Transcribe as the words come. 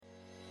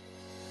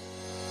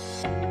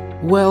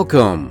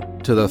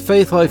Welcome to the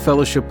Faith Life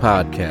Fellowship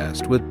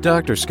Podcast with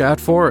Dr. Scott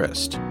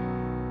Forrest.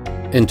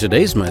 In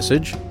today's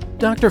message,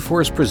 Dr.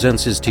 Forrest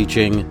presents his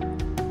teaching,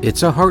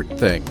 It's a Heart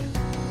Thing.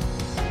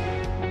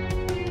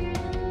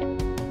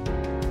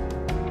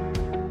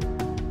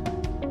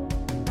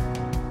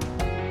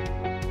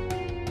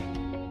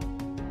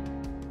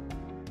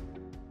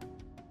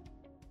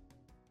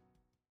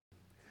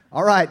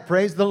 All right,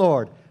 praise the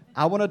Lord.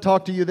 I want to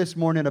talk to you this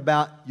morning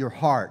about your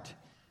heart.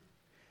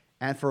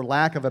 And for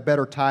lack of a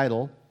better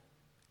title,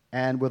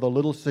 and with a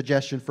little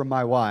suggestion from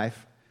my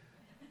wife,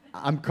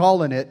 I'm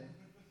calling it,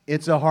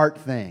 It's a Heart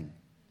Thing.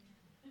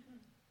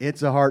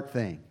 It's a heart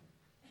thing.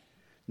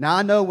 Now,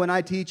 I know when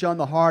I teach on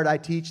the heart, I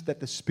teach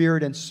that the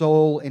spirit and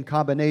soul in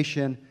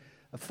combination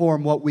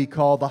form what we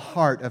call the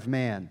heart of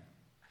man.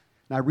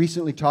 And I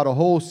recently taught a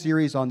whole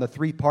series on the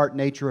three-part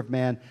nature of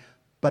man,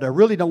 but I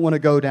really don't want to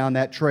go down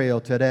that trail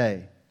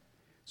today.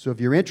 So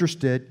if you're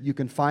interested, you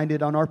can find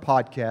it on our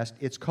podcast.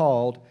 It's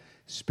called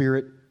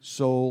Spirit,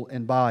 Soul,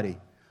 and Body.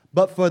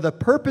 But for the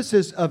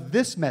purposes of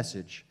this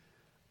message,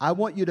 I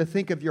want you to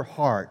think of your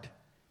heart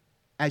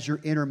as your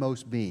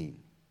innermost being.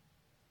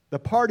 The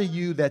part of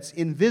you that's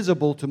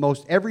invisible to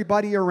most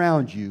everybody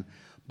around you,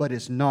 but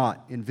is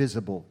not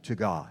invisible to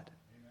God.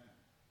 Amen.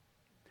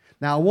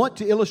 Now, I want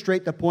to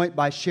illustrate the point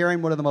by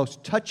sharing one of the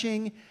most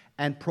touching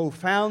and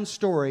profound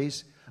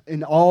stories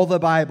in all the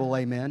Bible,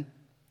 amen.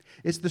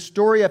 It's the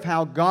story of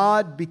how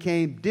God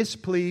became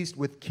displeased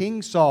with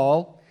King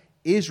Saul,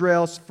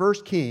 Israel's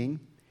first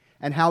king,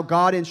 and how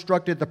God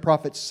instructed the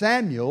prophet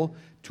Samuel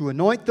to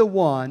anoint the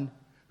one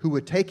who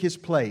would take his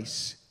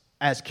place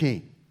as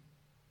king.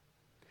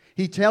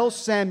 He tells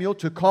Samuel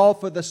to call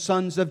for the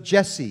sons of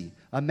Jesse,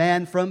 a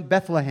man from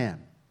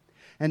Bethlehem,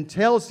 and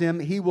tells him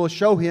he will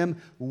show him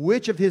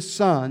which of his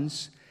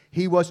sons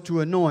he was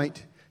to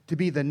anoint to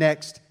be the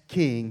next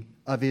king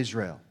of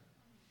Israel.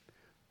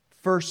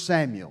 1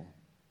 Samuel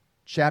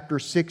chapter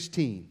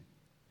 16,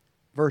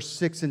 verse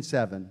 6 and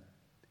 7.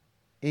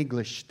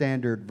 English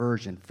Standard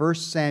Version. 1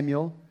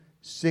 Samuel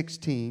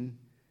 16,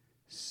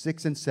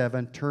 6 and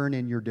 7. Turn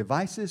in your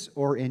devices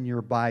or in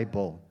your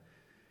Bible.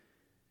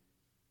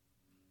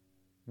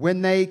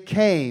 When they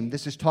came,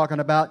 this is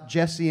talking about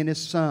Jesse and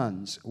his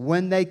sons.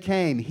 When they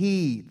came,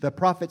 he, the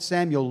prophet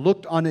Samuel,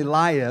 looked on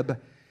Eliab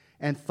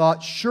and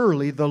thought,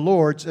 surely the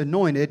Lord's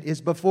anointed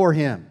is before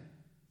him.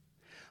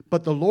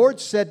 But the Lord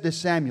said to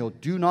Samuel,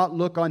 do not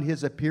look on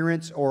his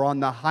appearance or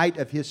on the height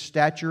of his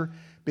stature,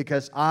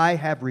 because I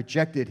have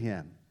rejected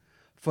him.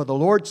 For the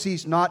Lord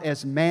sees not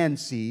as man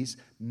sees.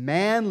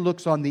 Man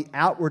looks on the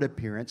outward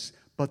appearance,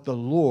 but the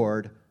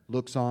Lord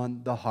looks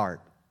on the heart.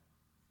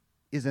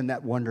 Isn't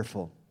that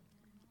wonderful?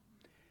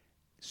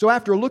 So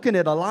after looking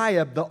at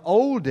Eliab, the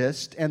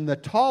oldest and the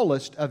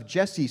tallest of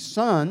Jesse's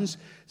sons,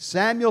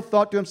 Samuel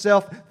thought to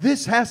himself,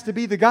 this has to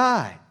be the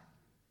guy.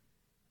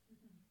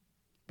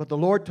 But the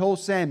Lord told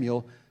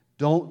Samuel,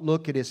 don't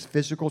look at his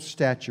physical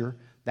stature.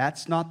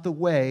 That's not the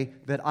way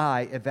that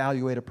I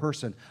evaluate a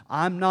person.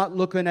 I'm not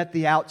looking at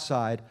the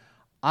outside.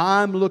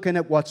 I'm looking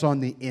at what's on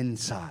the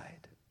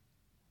inside.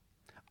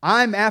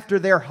 I'm after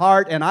their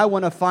heart, and I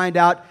want to find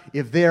out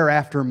if they're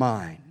after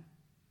mine.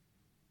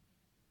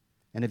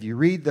 And if you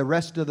read the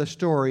rest of the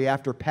story,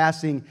 after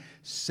passing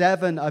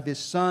 7 of his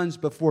sons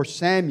before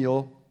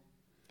Samuel,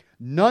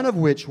 none of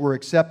which were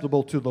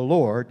acceptable to the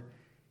Lord,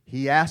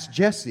 he asked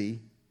Jesse,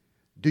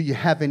 do you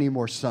have any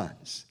more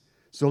sons?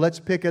 So let's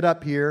pick it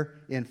up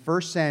here in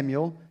 1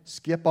 Samuel.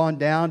 Skip on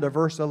down to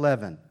verse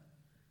 11.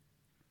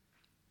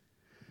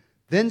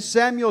 Then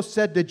Samuel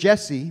said to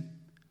Jesse,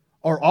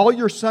 are all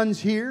your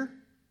sons here?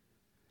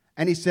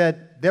 And he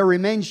said, there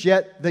remains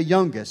yet the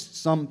youngest.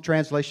 Some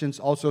translations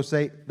also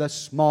say the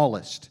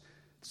smallest.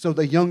 So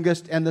the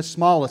youngest and the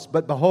smallest.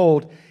 But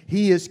behold,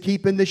 he is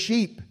keeping the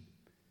sheep.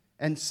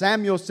 And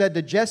Samuel said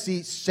to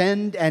Jesse,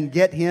 send and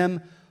get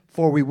him,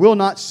 for we will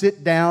not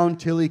sit down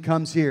till he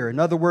comes here. In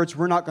other words,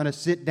 we're not going to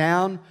sit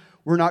down.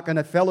 We're not going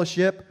to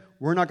fellowship.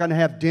 We're not going to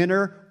have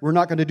dinner. We're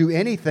not going to do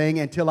anything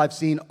until I've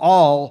seen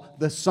all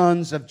the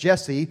sons of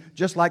Jesse,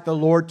 just like the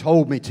Lord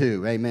told me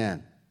to.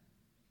 Amen.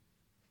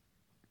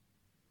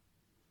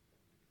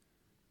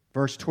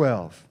 Verse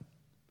 12.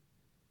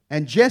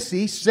 And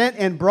Jesse sent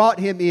and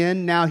brought him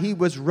in. Now he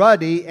was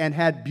ruddy and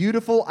had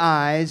beautiful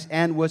eyes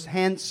and was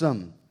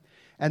handsome.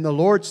 And the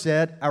Lord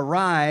said,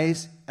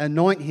 arise,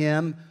 anoint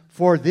him,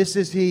 for this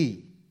is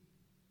he.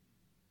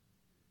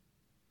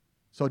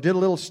 So did a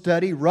little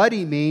study.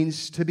 Ruddy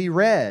means to be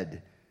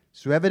red.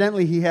 So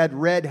evidently he had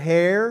red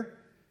hair,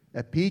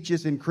 a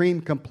peaches and cream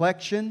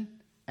complexion,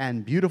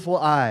 and beautiful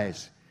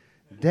eyes.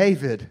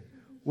 David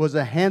was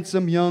a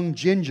handsome young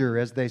ginger,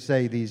 as they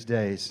say these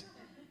days.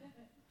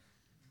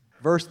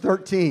 Verse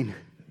 13.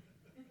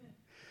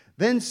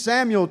 Then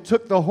Samuel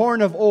took the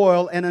horn of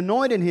oil and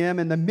anointed him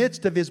in the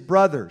midst of his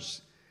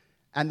brothers.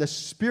 And the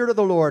Spirit of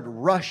the Lord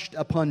rushed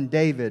upon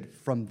David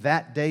from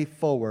that day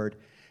forward,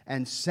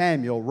 and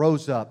Samuel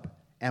rose up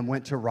and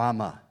went to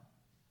Ramah.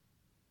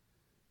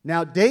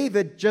 Now,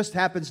 David just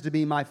happens to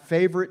be my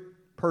favorite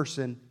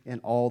person in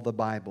all the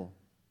Bible.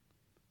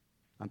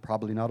 I'm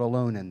probably not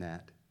alone in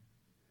that.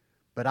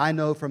 But I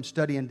know from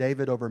studying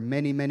David over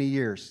many, many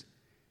years,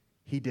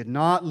 he did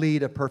not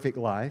lead a perfect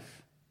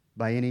life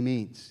by any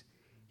means.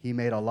 He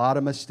made a lot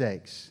of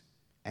mistakes,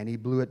 and he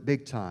blew it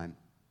big time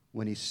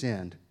when he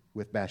sinned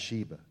with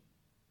Bathsheba.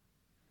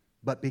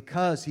 But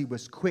because he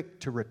was quick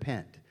to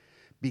repent,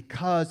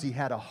 because he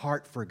had a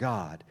heart for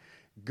God,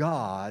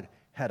 God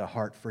had a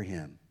heart for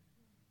him.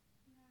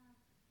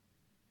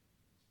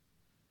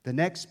 The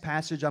next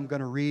passage I'm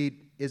going to read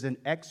is an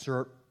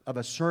excerpt of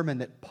a sermon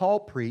that Paul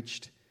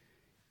preached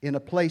in a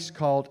place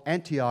called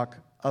Antioch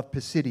of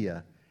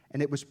Pisidia.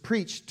 And it was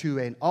preached to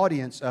an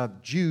audience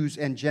of Jews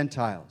and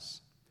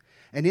Gentiles.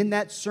 And in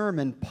that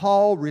sermon,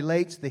 Paul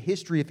relates the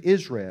history of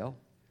Israel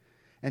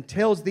and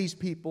tells these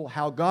people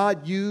how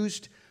God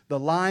used the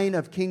line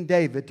of King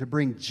David to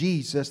bring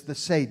Jesus, the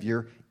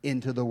Savior,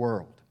 into the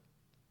world.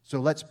 So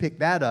let's pick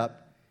that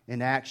up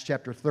in Acts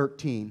chapter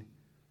 13,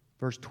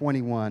 verse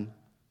 21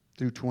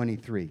 through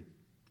 23.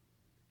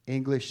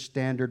 English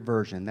Standard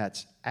Version.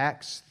 That's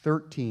Acts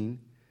 13,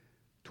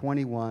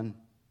 21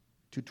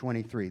 to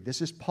 23.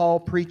 This is Paul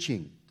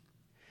preaching.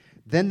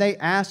 Then they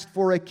asked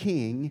for a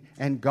king,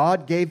 and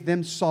God gave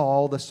them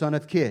Saul, the son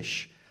of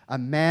Kish, a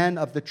man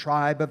of the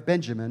tribe of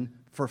Benjamin,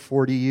 for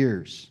 40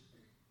 years.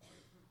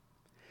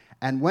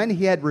 And when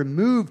he had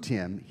removed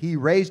him, he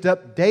raised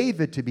up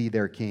David to be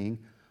their king,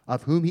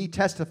 of whom he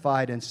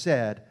testified and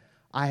said,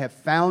 I have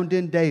found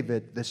in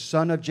David, the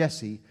son of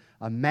Jesse,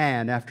 a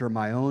man after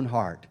my own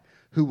heart,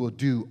 who will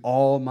do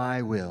all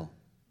my will.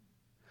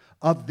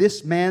 Of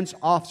this man's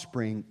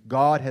offspring,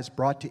 God has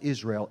brought to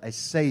Israel a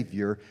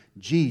Savior,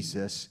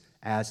 Jesus,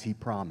 as He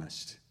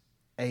promised.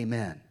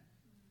 Amen.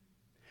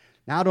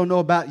 Now, I don't know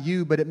about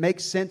you, but it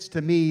makes sense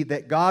to me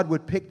that God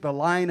would pick the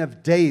line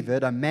of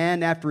David, a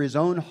man after His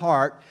own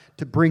heart,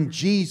 to bring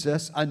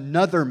Jesus,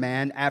 another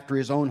man after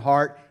His own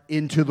heart,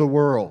 into the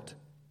world.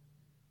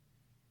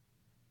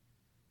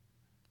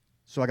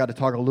 So I got to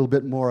talk a little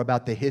bit more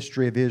about the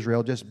history of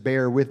Israel. Just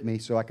bear with me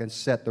so I can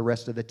set the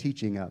rest of the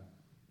teaching up.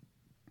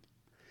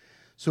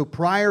 So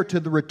prior to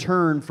the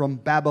return from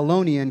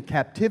Babylonian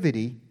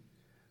captivity,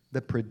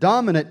 the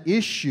predominant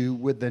issue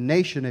with the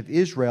nation of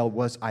Israel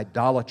was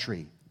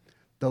idolatry,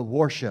 the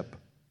worship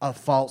of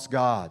false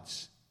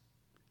gods.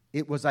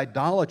 It was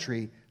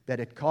idolatry that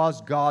had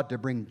caused God to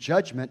bring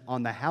judgment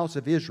on the house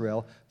of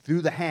Israel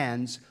through the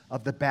hands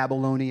of the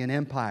Babylonian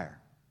Empire.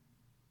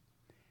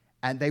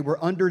 And they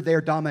were under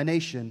their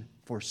domination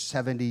for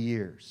 70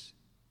 years,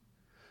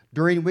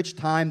 during which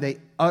time they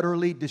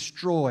utterly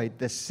destroyed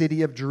the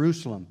city of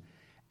Jerusalem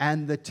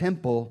and the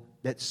temple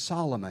that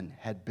Solomon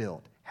had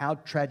built. How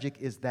tragic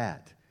is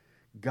that?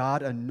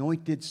 God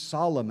anointed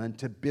Solomon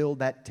to build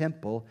that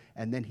temple,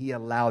 and then He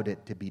allowed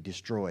it to be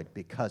destroyed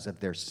because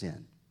of their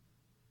sin.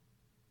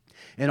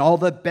 And all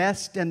the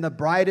best and the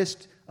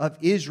brightest of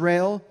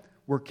Israel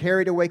were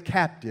carried away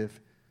captive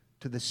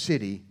to the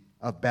city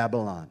of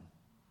Babylon.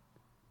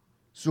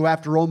 So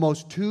after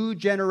almost 2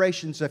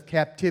 generations of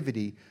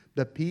captivity,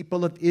 the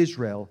people of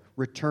Israel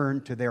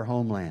returned to their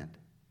homeland.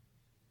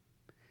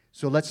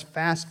 So let's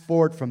fast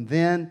forward from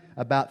then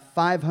about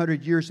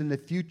 500 years in the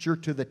future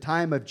to the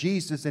time of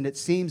Jesus, and it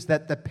seems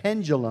that the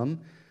pendulum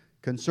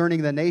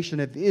concerning the nation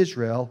of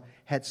Israel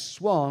had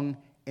swung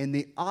in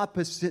the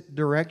opposite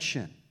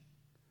direction.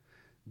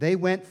 They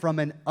went from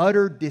an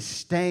utter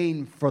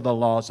disdain for the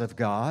laws of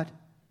God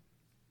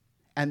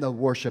and the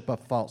worship of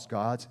false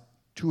gods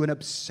to an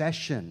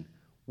obsession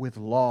with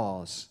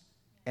laws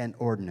and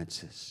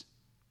ordinances.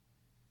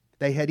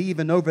 They had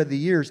even over the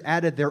years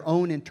added their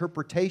own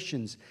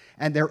interpretations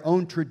and their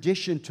own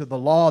tradition to the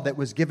law that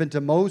was given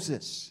to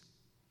Moses.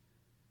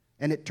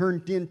 And it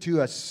turned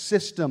into a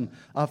system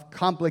of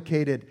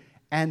complicated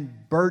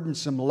and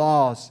burdensome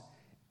laws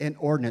and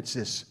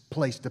ordinances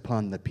placed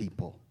upon the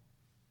people.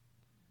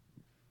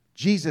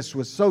 Jesus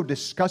was so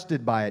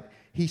disgusted by it,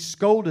 He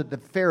scolded the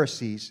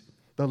Pharisees,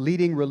 the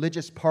leading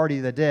religious party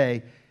of the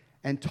day,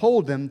 and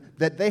told them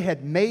that they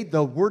had made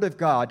the Word of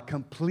God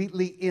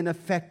completely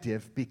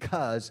ineffective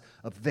because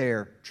of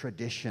their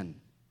tradition.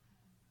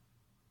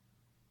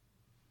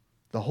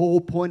 The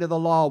whole point of the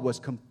law was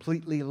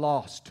completely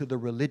lost to the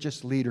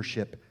religious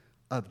leadership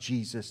of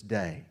Jesus'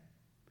 day.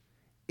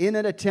 In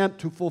an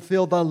attempt to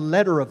fulfill the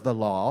letter of the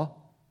law,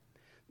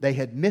 they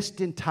had missed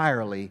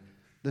entirely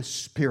the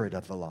spirit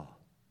of the law.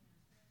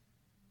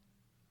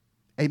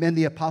 Amen.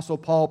 The Apostle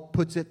Paul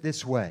puts it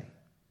this way.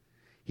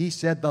 He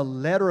said, the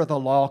letter of the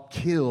law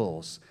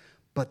kills,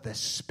 but the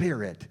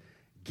Spirit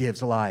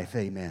gives life.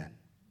 Amen.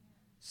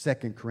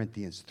 2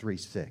 Corinthians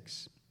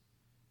 3:6.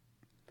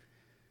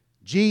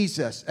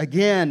 Jesus,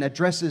 again,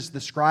 addresses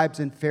the scribes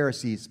and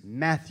Pharisees.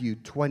 Matthew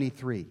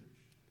 23,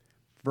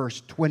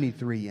 verse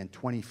 23 and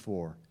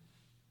 24.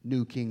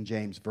 New King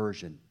James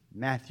Version.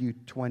 Matthew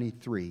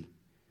 23,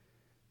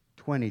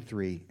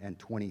 23 and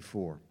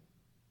 24.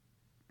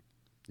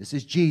 This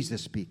is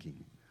Jesus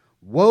speaking.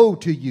 Woe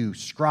to you,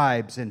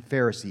 scribes and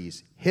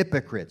Pharisees,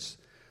 hypocrites,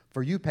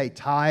 for you pay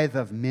tithe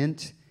of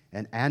mint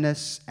and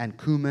anise and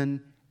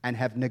cumin and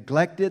have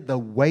neglected the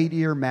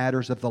weightier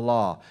matters of the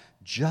law,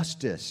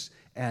 justice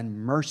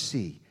and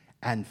mercy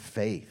and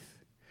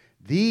faith.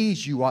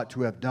 These you ought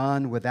to have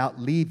done without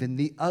leaving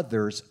the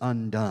others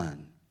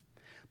undone.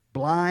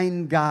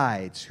 Blind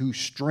guides who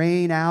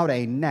strain out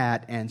a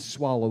gnat and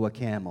swallow a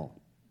camel.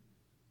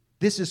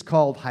 This is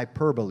called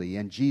hyperbole,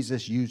 and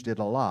Jesus used it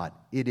a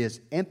lot. It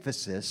is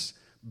emphasis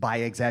by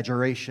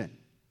exaggeration.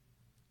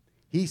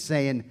 He's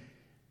saying,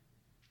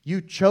 you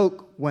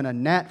choke when a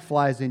gnat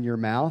flies in your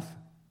mouth,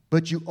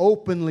 but you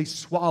openly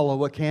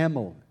swallow a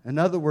camel. In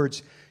other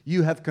words,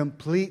 you have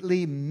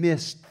completely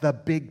missed the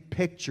big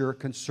picture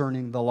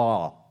concerning the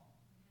law.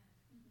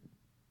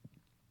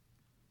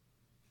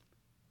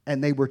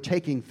 And they were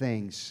taking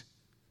things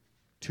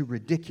to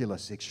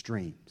ridiculous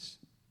extremes.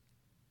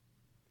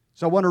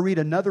 So I want to read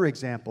another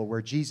example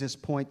where Jesus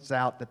points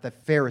out that the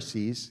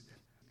Pharisees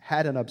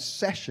had an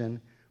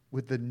obsession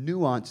with the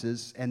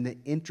nuances and the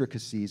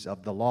intricacies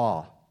of the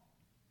law.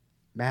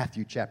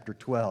 Matthew chapter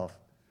 12,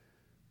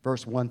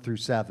 verse 1 through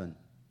 7.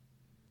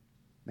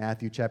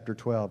 Matthew chapter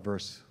 12,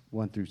 verse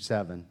 1 through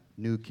 7,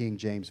 New King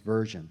James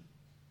Version.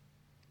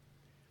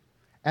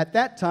 At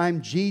that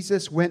time,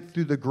 Jesus went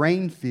through the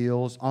grain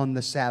fields on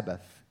the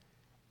Sabbath,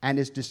 and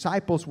his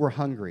disciples were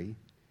hungry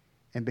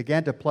and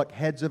began to pluck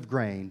heads of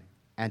grain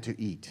and to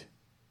eat.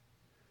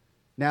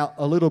 Now,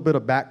 a little bit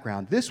of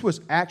background. This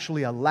was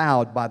actually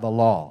allowed by the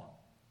law.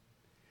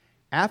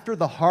 After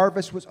the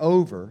harvest was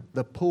over,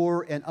 the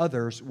poor and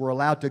others were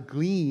allowed to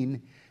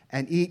glean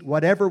and eat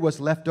whatever was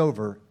left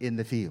over in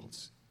the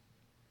fields.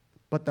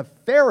 But the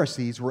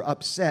Pharisees were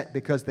upset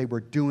because they were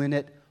doing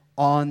it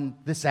on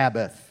the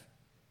Sabbath.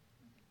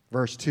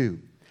 Verse 2.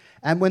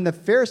 And when the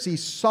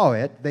Pharisees saw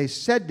it, they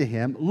said to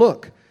him,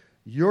 "Look,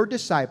 your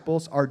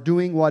disciples are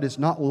doing what is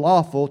not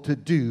lawful to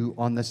do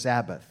on the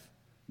Sabbath."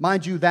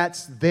 Mind you,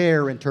 that's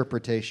their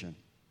interpretation.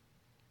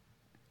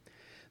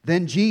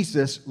 Then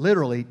Jesus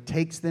literally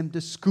takes them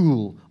to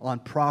school on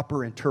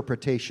proper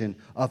interpretation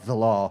of the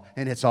law,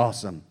 and it's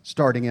awesome,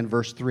 starting in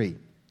verse 3.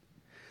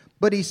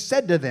 But he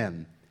said to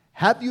them,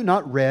 "Have you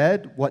not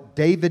read what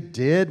David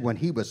did when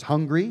he was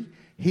hungry,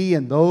 he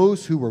and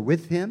those who were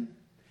with him?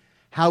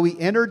 How he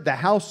entered the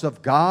house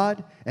of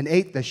God and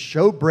ate the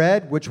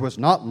showbread, which was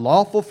not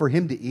lawful for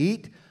him to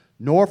eat,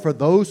 nor for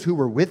those who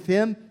were with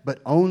him, but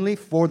only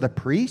for the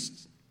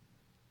priests?"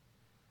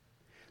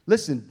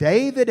 Listen,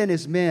 David and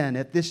his men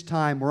at this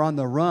time were on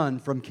the run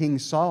from King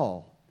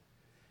Saul.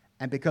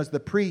 And because the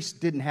priests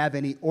didn't have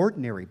any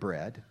ordinary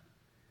bread,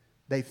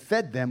 they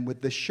fed them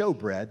with the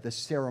showbread, the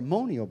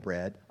ceremonial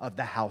bread of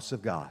the house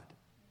of God.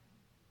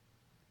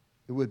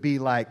 It would be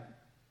like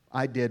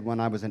I did when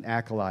I was an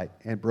acolyte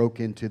and broke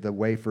into the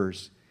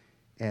wafers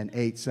and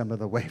ate some of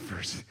the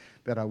wafers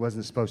that I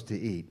wasn't supposed to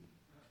eat.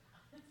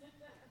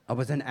 I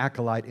was an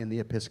acolyte in the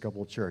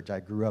Episcopal Church.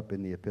 I grew up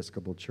in the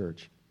Episcopal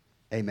Church.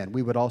 Amen.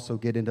 We would also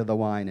get into the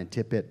wine and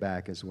tip it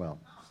back as well.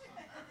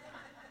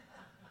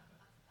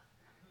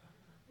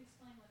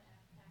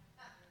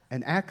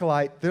 An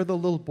acolyte, they're the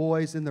little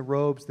boys in the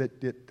robes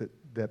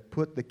that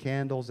put the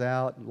candles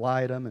out and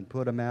light them and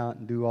put them out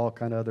and do all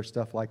kind of other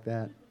stuff like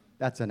that.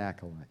 That's an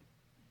acolyte.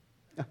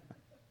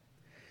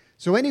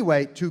 So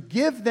anyway, to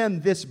give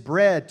them this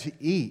bread to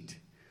eat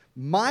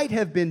might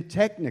have been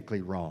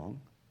technically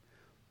wrong,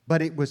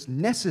 but it was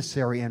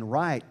necessary and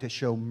right to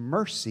show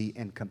mercy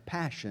and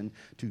compassion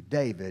to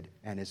David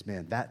and his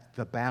men. That's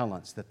the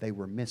balance that they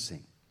were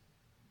missing.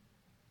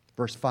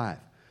 Verse 5.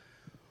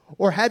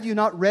 Or have you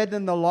not read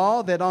in the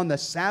law that on the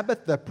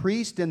Sabbath the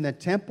priest in the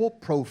temple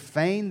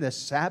profane the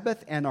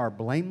Sabbath and are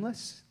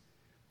blameless?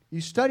 You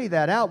study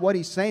that out. What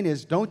he's saying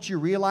is, don't you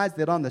realize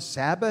that on the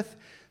Sabbath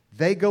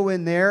they go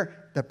in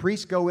there, the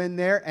priests go in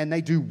there and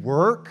they do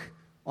work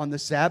on the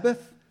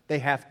Sabbath? They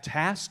have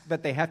tasks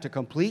that they have to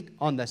complete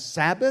on the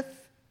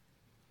Sabbath,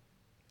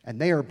 and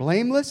they are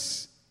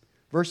blameless.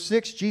 Verse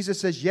 6, Jesus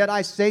says, "Yet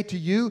I say to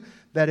you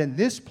that in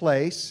this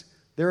place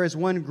there is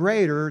one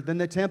greater than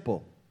the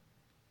temple."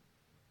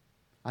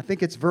 I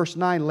think it's verse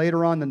 9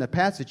 later on in the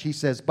passage. He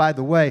says, "By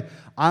the way,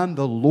 I'm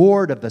the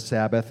Lord of the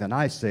Sabbath, and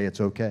I say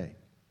it's okay."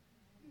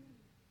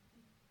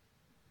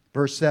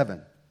 Verse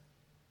 7,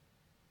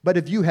 "But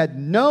if you had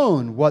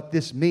known what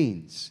this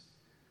means,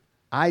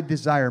 I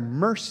desire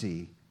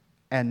mercy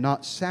and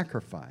not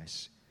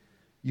sacrifice,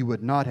 you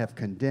would not have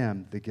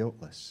condemned the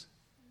guiltless."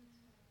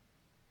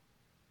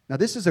 Now,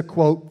 this is a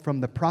quote from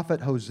the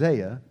prophet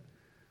Hosea,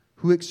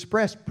 who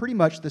expressed pretty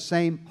much the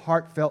same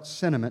heartfelt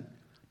sentiment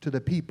to the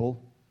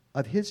people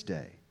of his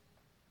day.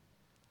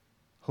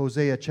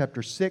 Hosea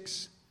chapter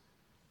 6,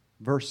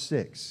 verse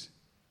 6.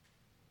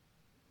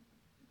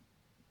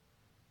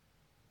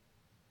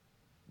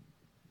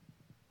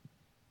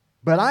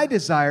 "But I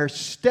desire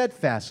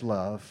steadfast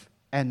love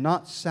and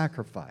not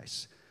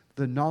sacrifice,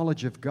 the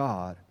knowledge of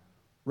God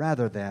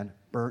rather than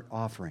burnt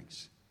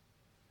offerings."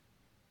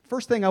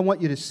 First thing I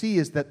want you to see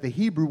is that the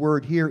Hebrew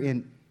word here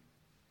in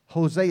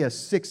Hosea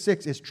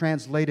 6:6 is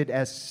translated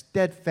as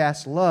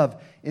steadfast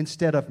love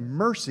instead of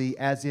mercy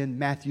as in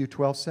Matthew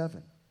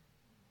 12:7.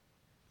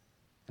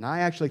 And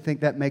I actually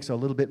think that makes a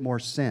little bit more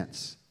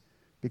sense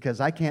because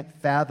I can't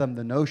fathom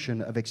the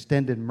notion of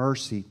extended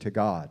mercy to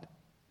God.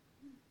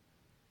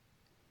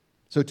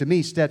 So to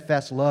me,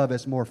 steadfast love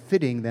is more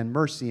fitting than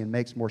mercy and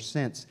makes more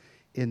sense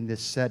in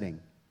this setting.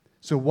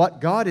 So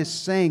what God is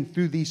saying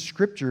through these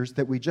scriptures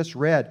that we just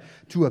read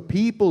to a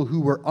people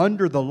who were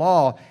under the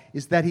law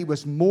is that He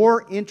was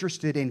more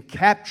interested in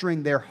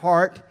capturing their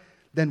heart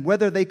than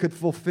whether they could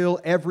fulfill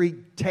every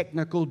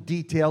technical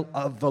detail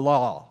of the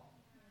law.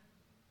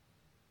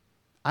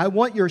 I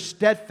want your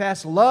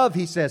steadfast love,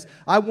 He says.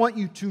 I want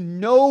you to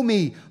know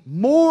me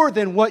more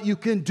than what you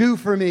can do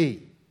for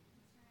me.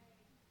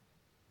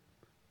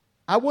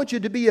 I want you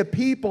to be a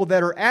people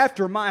that are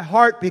after my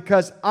heart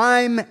because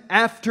I'm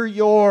after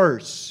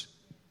yours.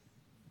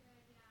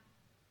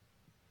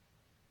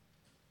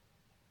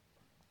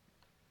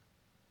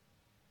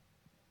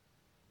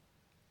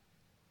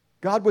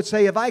 God would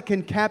say, if I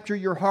can capture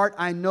your heart,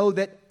 I know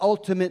that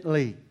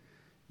ultimately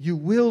you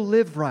will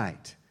live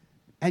right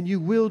and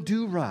you will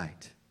do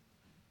right.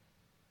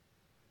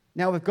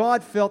 Now, if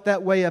God felt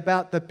that way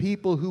about the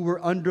people who were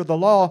under the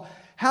law,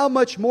 how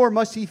much more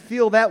must He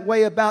feel that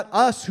way about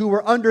us who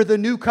were under the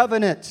new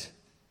covenant?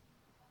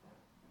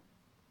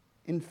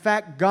 In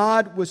fact,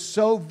 God was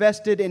so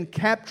vested in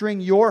capturing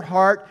your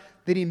heart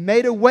that He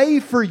made a way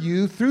for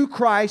you through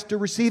Christ to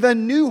receive a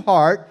new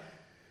heart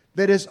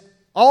that is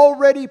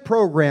already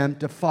programmed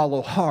to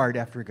follow hard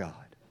after God.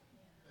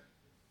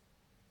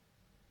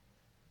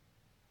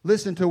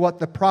 Listen to what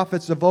the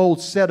prophets of old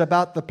said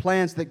about the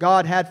plans that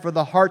God had for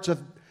the hearts of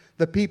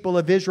the people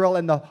of Israel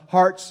and the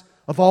hearts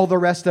of all the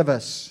rest of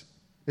us.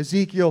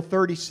 Ezekiel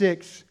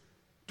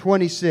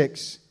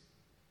 36:26,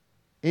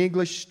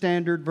 English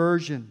Standard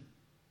Version.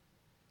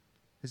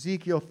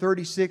 Ezekiel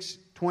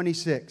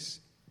 36:26.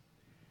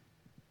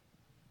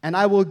 And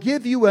I will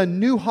give you a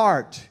new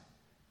heart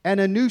and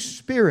a new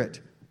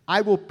spirit I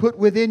will put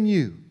within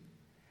you.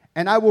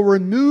 And I will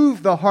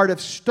remove the heart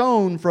of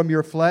stone from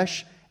your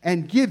flesh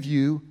and give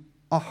you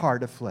a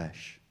heart of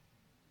flesh.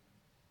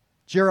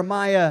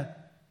 Jeremiah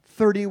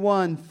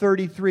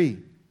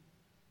 31:33.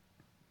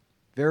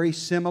 Very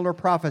similar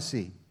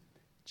prophecy.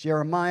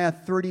 Jeremiah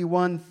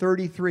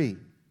 31:33.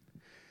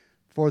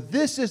 For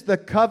this is the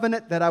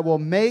covenant that I will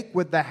make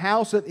with the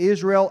house of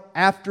Israel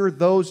after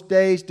those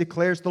days,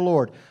 declares the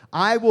Lord.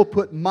 I will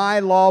put my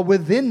law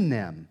within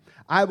them.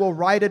 I will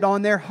write it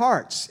on their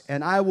hearts,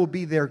 and I will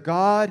be their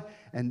God,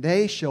 and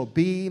they shall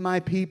be my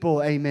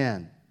people.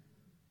 Amen.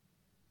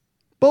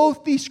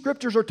 Both these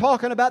scriptures are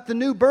talking about the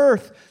new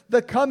birth,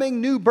 the coming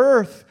new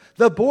birth,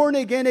 the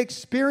born-again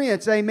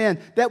experience,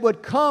 amen, that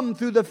would come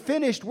through the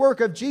finished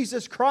work of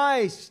Jesus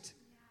Christ.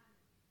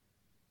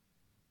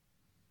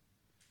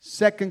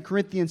 2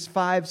 Corinthians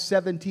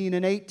 5:17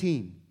 and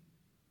 18.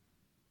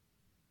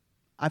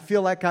 I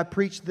feel like I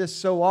preach this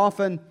so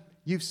often.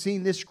 You've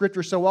seen this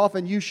scripture so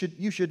often, you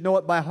should know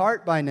it by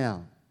heart by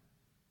now.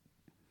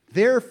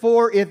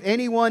 Therefore, if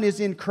anyone is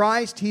in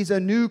Christ, he's a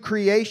new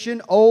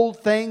creation. Old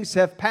things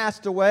have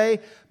passed away.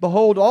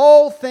 Behold,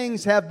 all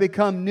things have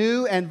become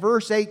new. And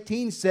verse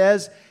 18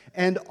 says,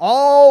 and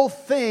all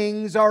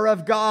things are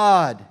of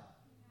God.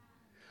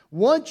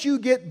 Once you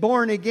get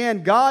born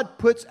again, God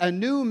puts a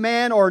new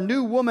man or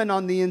new woman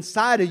on the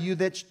inside of you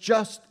that's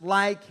just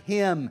like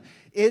Him.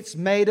 It's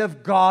made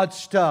of God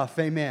stuff.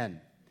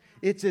 Amen.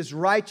 It's as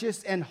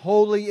righteous and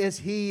holy as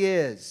He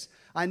is.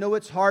 I know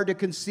it's hard to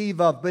conceive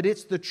of, but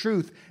it's the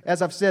truth.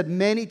 As I've said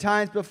many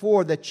times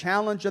before, the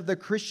challenge of the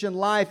Christian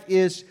life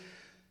is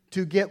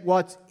to get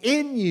what's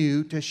in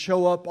you to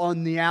show up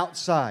on the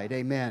outside.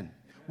 Amen.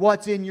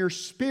 What's in your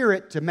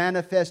spirit to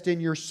manifest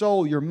in your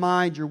soul, your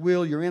mind, your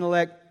will, your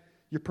intellect,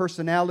 your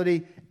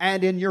personality,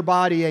 and in your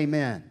body.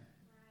 Amen.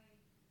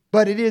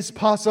 But it is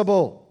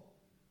possible.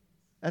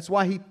 That's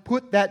why He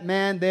put that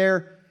man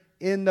there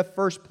in the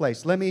first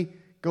place. Let me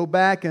go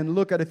back and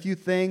look at a few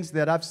things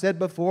that I've said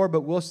before,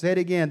 but we'll say it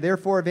again.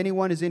 Therefore, if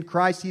anyone is in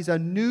Christ, he's a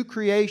new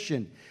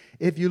creation.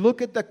 If you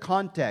look at the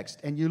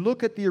context and you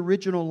look at the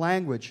original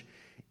language,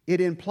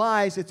 it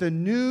implies it's a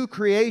new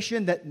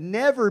creation that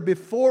never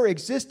before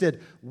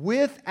existed,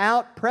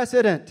 without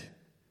precedent.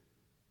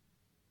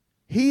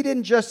 He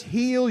didn't just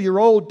heal your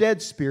old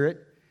dead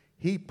spirit.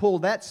 He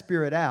pulled that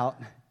spirit out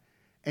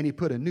and He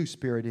put a new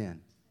spirit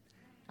in.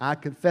 I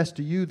confess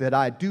to you that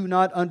I do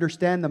not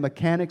understand the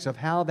mechanics of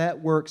how that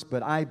works,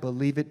 but I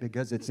believe it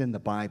because it's in the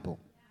Bible.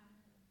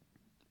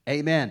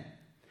 Amen.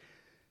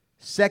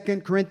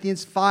 2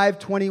 Corinthians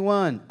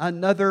 5:21,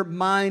 another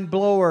mind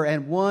blower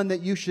and one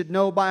that you should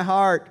know by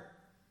heart.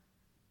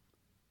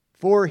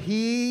 For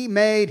He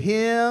made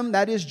Him,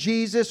 that is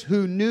Jesus,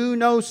 who knew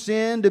no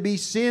sin, to be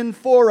sin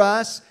for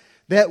us,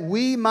 that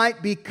we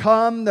might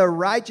become the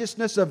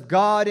righteousness of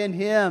God in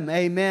Him.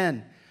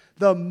 Amen.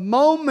 The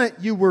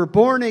moment you were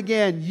born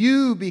again,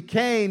 you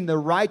became the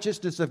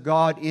righteousness of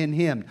God in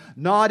Him.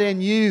 Not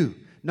in you,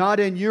 not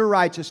in your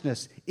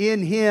righteousness,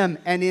 in Him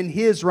and in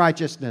His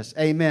righteousness.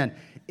 Amen.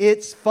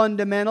 It's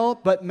fundamental,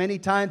 but many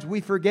times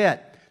we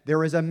forget.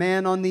 There is a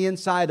man on the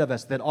inside of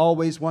us that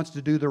always wants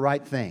to do the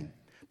right thing,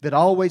 that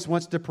always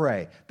wants to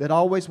pray, that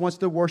always wants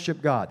to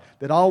worship God,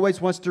 that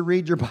always wants to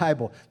read your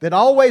Bible, that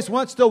always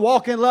wants to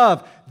walk in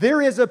love.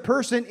 There is a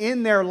person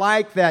in there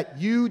like that.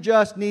 You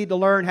just need to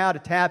learn how to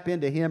tap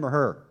into him or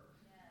her.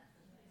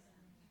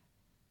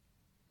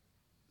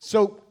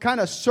 So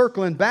kind of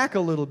circling back a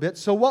little bit,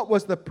 so what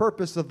was the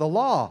purpose of the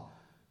law?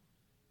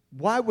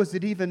 Why was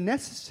it even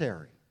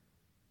necessary?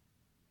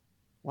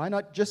 Why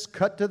not just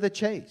cut to the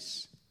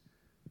chase?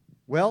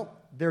 Well,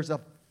 there's a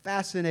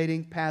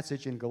fascinating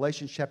passage in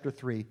Galatians chapter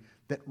 3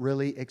 that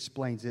really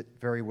explains it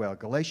very well.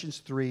 Galatians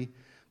 3,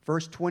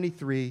 verse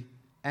 23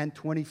 and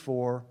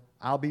 24.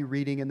 I'll be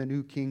reading in the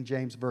New King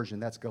James Version.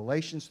 That's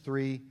Galatians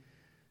 3,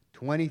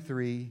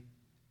 23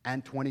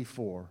 and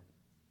 24.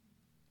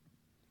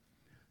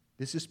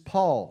 This is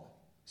Paul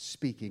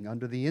speaking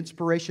under the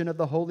inspiration of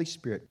the Holy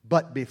Spirit.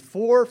 But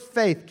before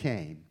faith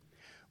came,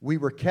 we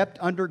were kept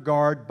under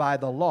guard by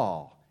the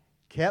law,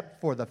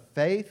 kept for the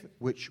faith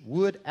which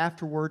would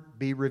afterward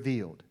be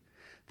revealed.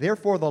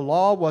 Therefore, the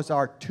law was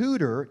our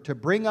tutor to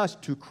bring us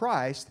to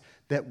Christ,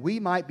 that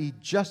we might be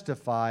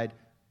justified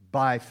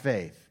by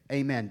faith.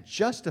 Amen.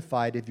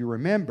 Justified, if you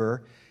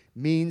remember,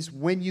 means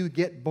when you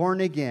get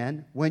born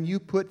again, when you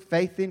put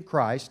faith in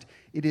Christ,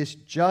 it is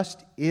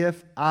just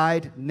if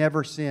I'd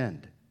never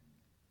sinned.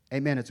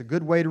 Amen. It's a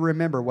good way to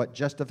remember what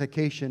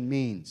justification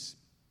means.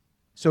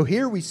 So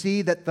here we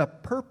see that the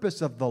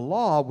purpose of the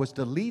law was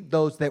to lead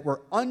those that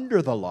were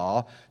under the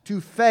law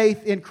to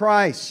faith in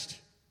Christ,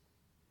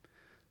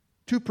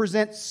 to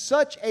present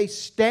such a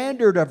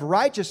standard of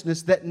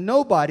righteousness that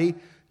nobody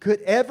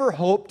could ever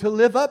hope to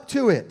live up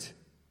to it.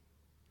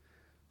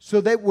 So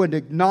they would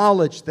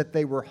acknowledge that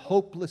they were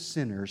hopeless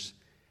sinners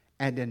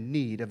and in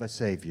need of a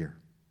Savior.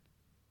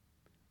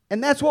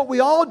 And that's what we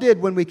all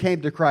did when we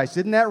came to Christ,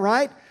 isn't that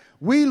right?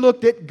 We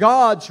looked at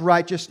God's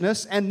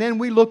righteousness, and then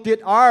we looked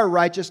at our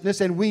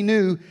righteousness, and we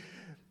knew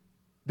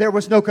there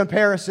was no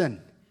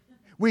comparison.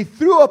 We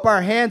threw up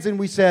our hands and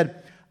we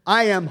said,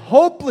 I am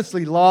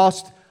hopelessly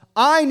lost.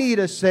 I need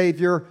a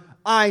Savior.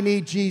 I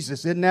need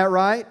Jesus. Isn't that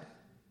right?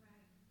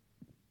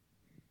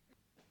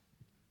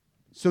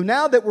 So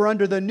now that we're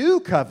under the new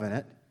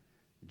covenant,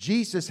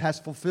 Jesus has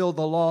fulfilled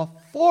the law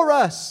for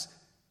us,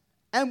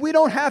 and we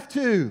don't have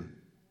to.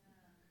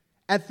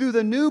 And through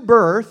the new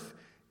birth,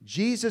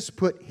 Jesus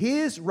put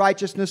His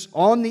righteousness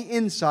on the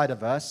inside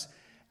of us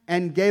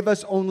and gave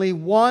us only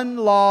one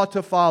law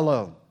to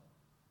follow: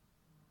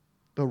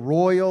 the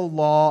royal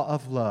law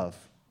of love.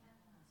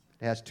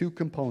 It has two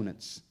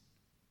components.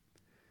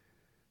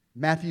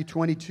 Matthew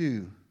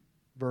 22,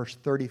 verse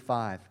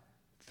 35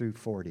 through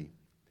 40,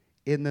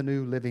 in the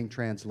New Living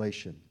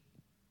Translation.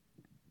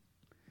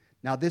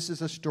 Now, this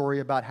is a story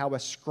about how a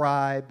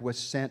scribe was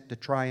sent to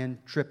try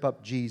and trip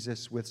up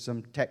Jesus with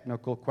some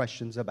technical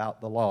questions about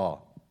the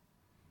law.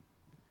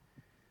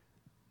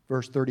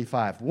 Verse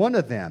 35, one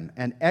of them,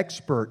 an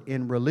expert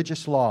in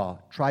religious law,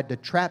 tried to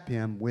trap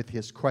him with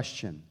his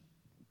question.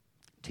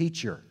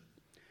 Teacher,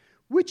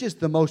 which is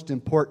the most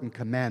important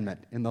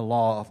commandment in the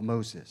law of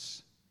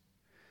Moses?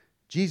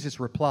 Jesus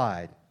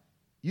replied,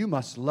 you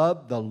must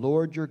love the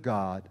Lord your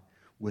God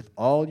with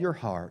all your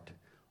heart,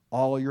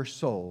 all your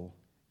soul,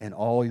 and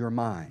all your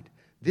mind.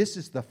 This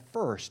is the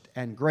first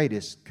and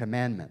greatest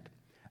commandment.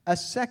 A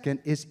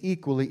second is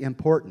equally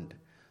important.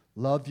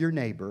 Love your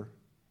neighbor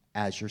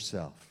as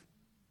yourself.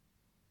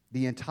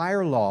 The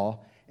entire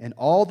law and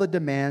all the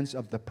demands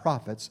of the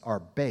prophets are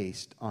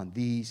based on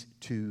these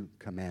two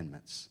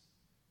commandments.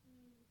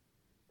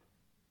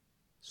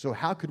 So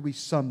how could we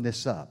sum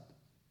this up?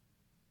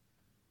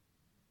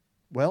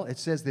 Well, it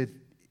says that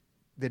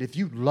if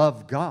you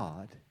love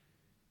God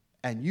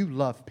and you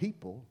love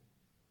people,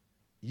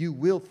 you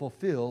will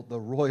fulfill the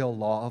royal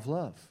law of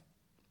love.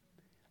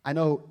 I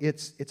know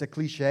it's a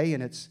cliche,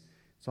 and it's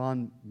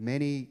on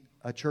many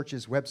a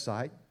church's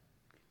website.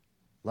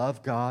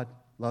 Love God,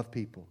 love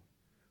people.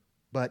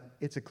 But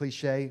it's a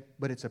cliche,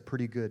 but it's a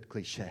pretty good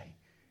cliche.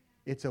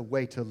 It's a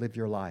way to live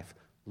your life.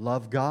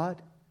 Love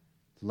God,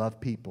 love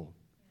people.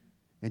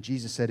 And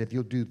Jesus said, if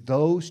you'll do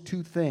those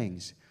two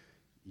things,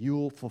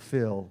 you'll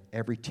fulfill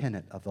every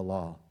tenet of the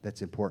law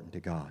that's important to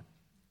God.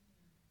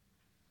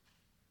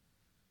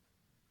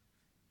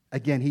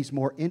 Again, He's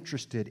more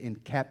interested in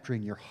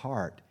capturing your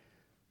heart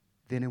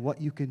than in what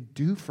you can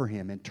do for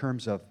Him in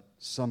terms of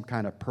some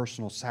kind of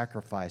personal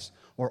sacrifice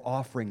or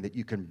offering that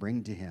you can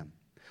bring to Him,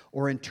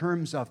 or in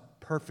terms of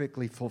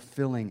perfectly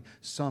fulfilling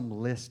some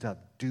list of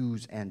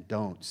do's and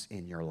don'ts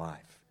in your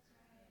life.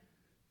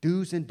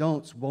 Do's and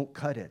don'ts won't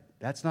cut it.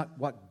 That's not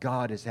what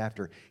God is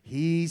after.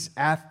 He's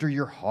after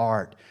your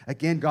heart.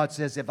 Again, God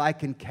says, if I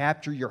can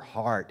capture your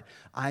heart,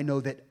 I know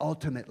that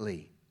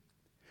ultimately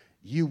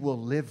you will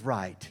live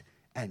right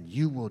and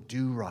you will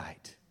do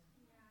right.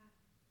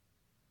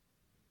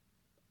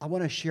 I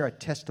want to share a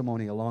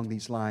testimony along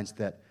these lines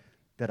that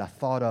I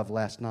thought of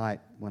last night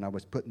when I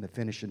was putting the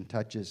finishing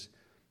touches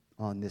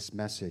on this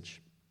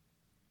message.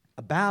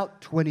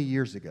 About 20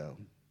 years ago,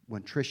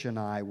 when Tricia and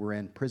I were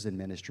in prison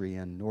ministry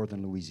in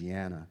northern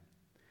Louisiana,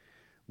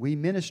 we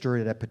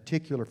ministered at a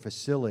particular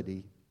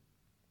facility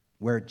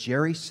where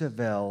Jerry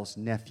Savelle's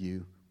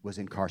nephew was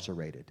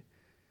incarcerated.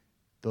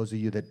 Those of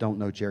you that don't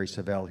know Jerry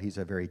Savelle, he's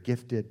a very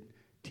gifted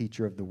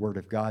teacher of the Word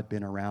of God,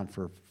 been around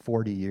for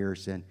 40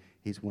 years, and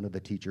he's one of the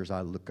teachers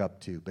I look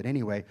up to. But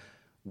anyway,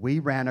 we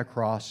ran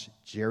across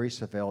Jerry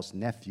Savelle's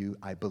nephew.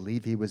 I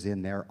believe he was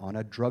in there on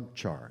a drug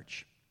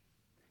charge.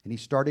 And he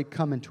started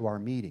coming to our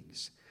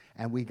meetings,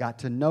 and we got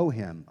to know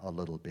him a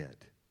little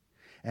bit.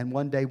 And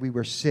one day we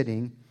were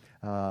sitting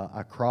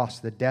across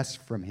the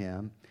desk from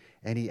him,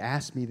 and he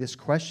asked me this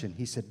question.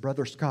 He said,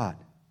 "Brother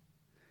Scott,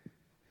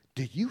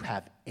 do you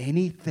have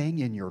anything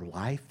in your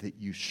life that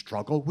you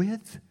struggle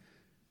with?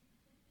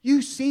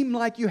 You seem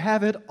like you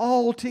have it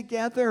all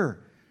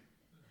together.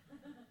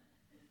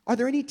 Are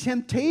there any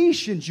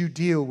temptations you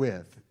deal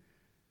with?"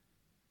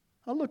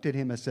 I looked at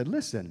him and said,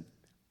 "Listen,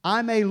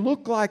 I may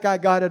look like I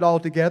got it all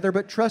together,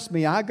 but trust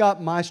me, I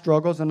got my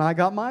struggles and I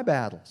got my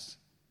battles."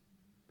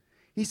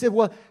 He said,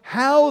 "Well,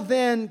 how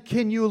then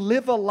can you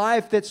live a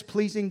life that's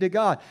pleasing to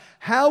God?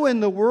 How in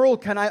the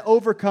world can I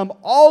overcome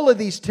all of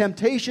these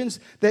temptations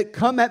that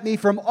come at me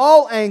from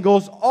all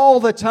angles all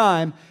the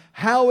time?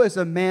 How is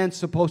a man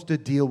supposed to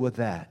deal with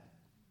that?"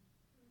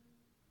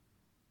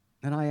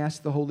 And I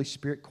asked the Holy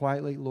Spirit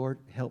quietly, "Lord,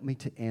 help me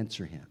to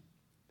answer him."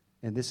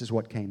 And this is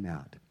what came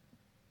out.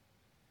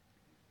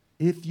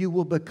 If you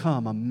will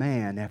become a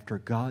man after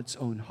God's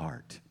own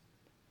heart,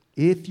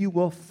 if you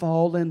will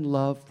fall in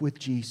love with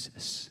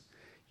Jesus,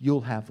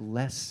 you'll have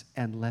less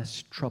and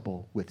less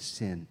trouble with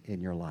sin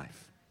in your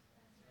life.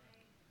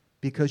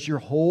 Because your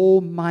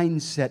whole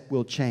mindset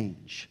will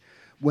change.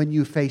 When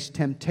you face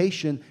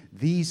temptation,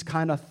 these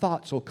kind of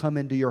thoughts will come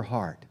into your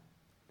heart.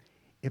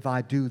 If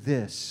I do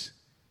this,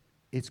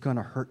 it's going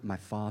to hurt my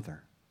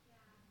Father.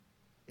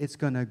 It's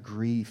going to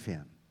grieve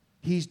Him.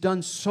 He's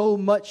done so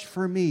much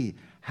for me.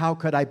 How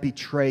could I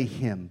betray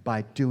Him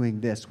by doing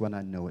this when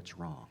I know it's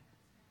wrong?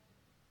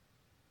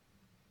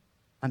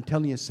 I'm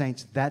telling you,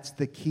 saints, that's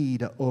the key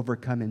to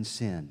overcoming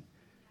sin.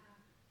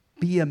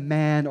 Be a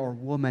man or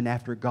woman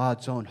after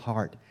God's own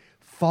heart.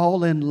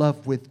 Fall in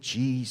love with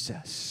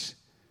Jesus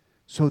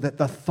so that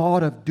the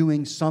thought of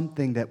doing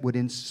something that would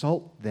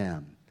insult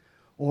them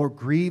or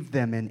grieve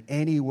them in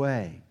any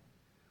way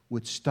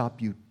would stop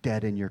you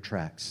dead in your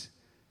tracks.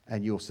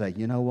 And you'll say,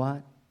 "You know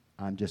what?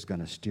 I'm just going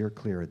to steer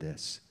clear of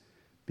this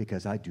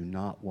because I do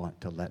not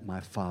want to let my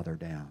Father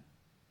down."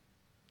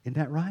 Isn't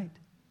that right?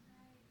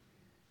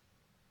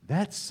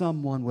 That's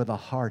someone with a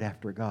heart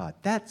after God.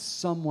 That's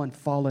someone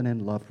fallen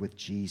in love with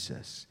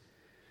Jesus.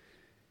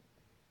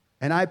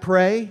 And I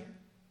pray,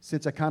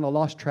 since I kind of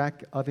lost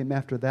track of him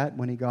after that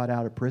when he got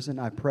out of prison,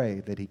 I pray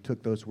that he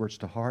took those words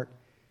to heart,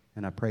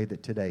 and I pray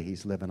that today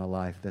he's living a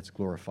life that's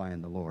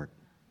glorifying the Lord.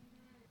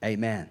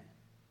 Amen.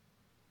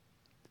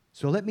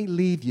 So let me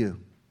leave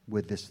you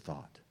with this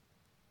thought.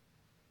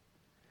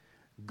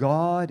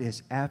 God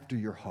is after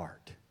your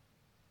heart.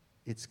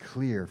 It's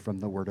clear from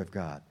the Word of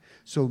God.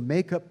 So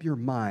make up your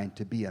mind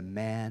to be a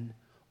man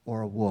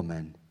or a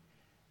woman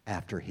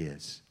after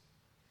His.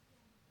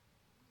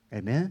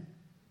 Amen?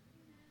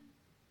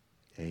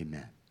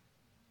 Amen.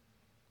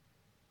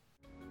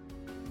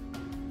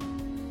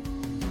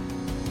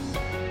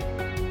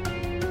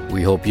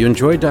 We hope you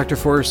enjoyed Dr.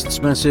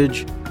 Forrest's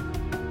message.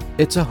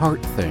 It's a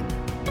heart thing.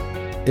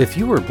 If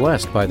you were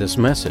blessed by this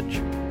message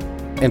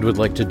and would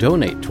like to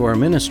donate to our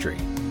ministry,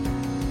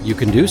 you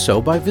can do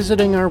so by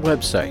visiting our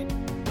website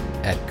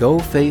at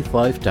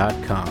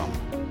gofaithlife.com.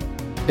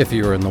 If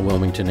you're in the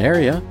Wilmington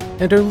area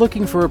and are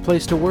looking for a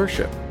place to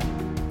worship,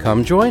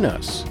 come join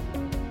us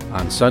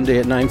on Sunday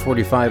at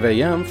 9:45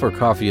 a.m. for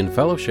coffee and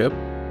fellowship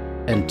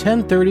and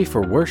 10:30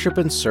 for worship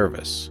and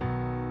service.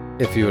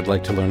 If you would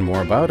like to learn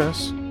more about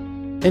us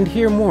and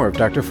hear more of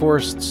Dr.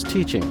 Forrest's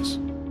teachings,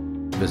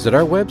 visit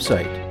our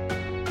website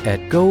at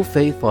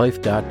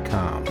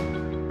gofaithlife.com.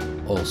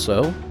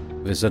 Also,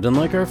 visit and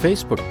like our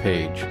Facebook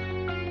page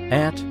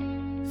at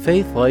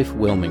Faith Life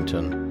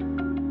Wilmington.